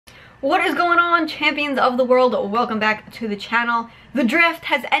What is going on, champions of the world? Welcome back to the channel. The draft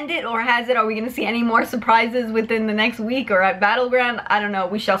has ended, or has it? Are we going to see any more surprises within the next week or at Battleground? I don't know.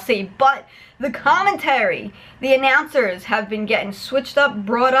 We shall see. But the commentary, the announcers have been getting switched up,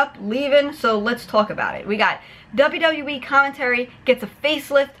 brought up, leaving. So let's talk about it. We got WWE commentary gets a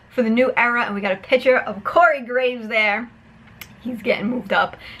facelift for the new era, and we got a picture of Corey Graves there. He's getting moved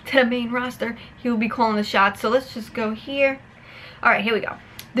up to the main roster. He will be calling the shots. So let's just go here. All right, here we go.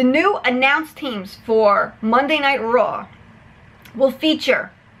 The new announced teams for Monday Night Raw will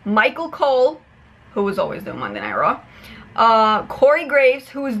feature Michael Cole, who was always doing Monday Night Raw, Corey Graves,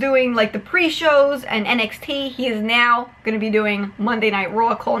 who was doing like the pre-shows and NXT. He is now going to be doing Monday Night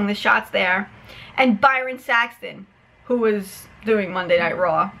Raw, calling the shots there, and Byron Saxton, who was doing Monday Night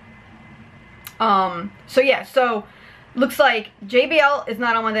Raw. So looks like JBL is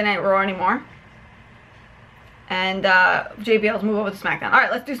not on Monday Night Raw anymore. And JBL's move over to SmackDown.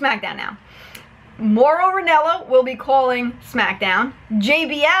 Alright, let's do SmackDown now. Mauro Ranallo will be calling SmackDown.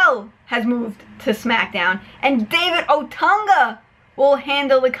 JBL has moved to SmackDown. And David Otunga will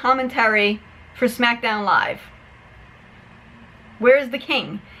handle the commentary for SmackDown Live. Where's the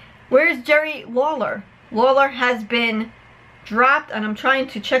king? Where's Jerry Lawler? Lawler has been dropped, and I'm trying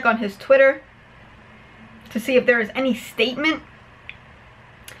to check on his Twitter to see if there is any statement.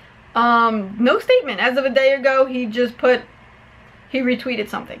 No statement. As of a day ago, he retweeted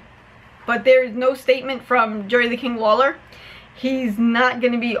something. But there's no statement from Jerry the King Lawler. He's not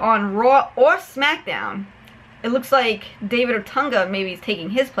going to be on Raw or SmackDown. It looks like David Otunga maybe is taking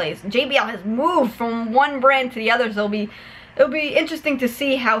his place. JBL has moved from one brand to the other, so it'll be interesting to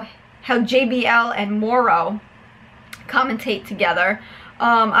see how JBL and Mauro commentate together.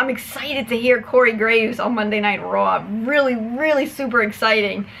 I'm excited to hear Corey Graves on Monday Night Raw. Really, really super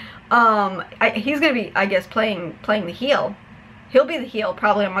exciting. He's gonna be, I guess, playing the heel. He'll be the heel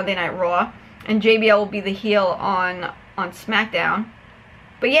probably on Monday Night Raw, and JBL will be the heel on SmackDown.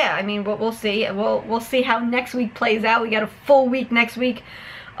 But yeah, I mean, we'll see. We'll see how next week plays out. We got a full week next week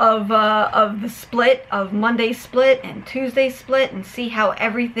of the split, of Monday split and Tuesday split, and see how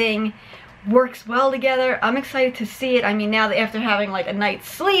everything works well together. I'm excited to see it. I mean, now that after having like a night's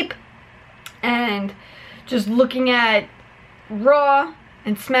sleep and just looking at Raw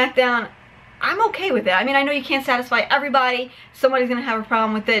and SmackDown, I'm okay with it. I mean, I know you can't satisfy everybody. Somebody's gonna have a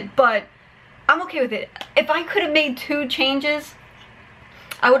problem with it, but I'm okay with it. If I could have made 2 changes,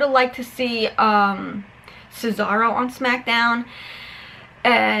 I would have liked to see Cesaro on SmackDown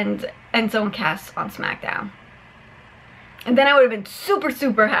and Enzo and Cass on SmackDown. And then I would have been super,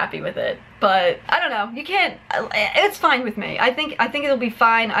 super happy with it. But I don't know. You can't. It's fine with me. I think it'll be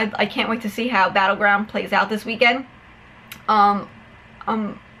fine. I can't wait to see how Battleground plays out this weekend. I'm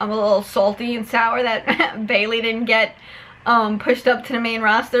a little salty and sour that Bayley didn't get pushed up to the main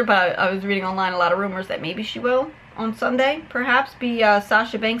roster, but I was reading online a lot of rumors that maybe she will on Sunday, perhaps be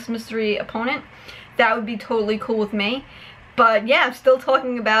Sasha Banks' mystery opponent. That would be totally cool with me. But yeah, I'm still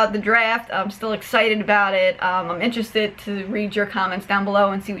talking about the draft. I'm still excited about it. I'm interested to read your comments down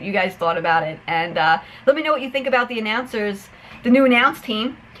below and see what you guys thought about it. And let me know what you think about the announcers, the new announced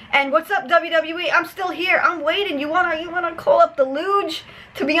team. And what's up, WWE? I'm still here. I'm waiting. You wanna call up the Luge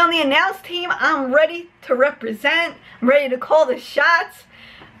to be on the announced team? I'm ready to represent. I'm ready to call the shots.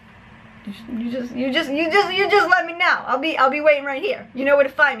 You just let me know. I'll be waiting right here. You know where to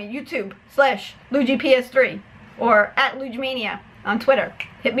find me. YouTube/LuigiPS3 or @LugeMania on Twitter.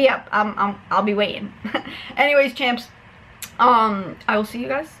 Hit me up. I'll be waiting. Anyways, champs. I will see you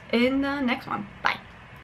guys in the next one. Bye.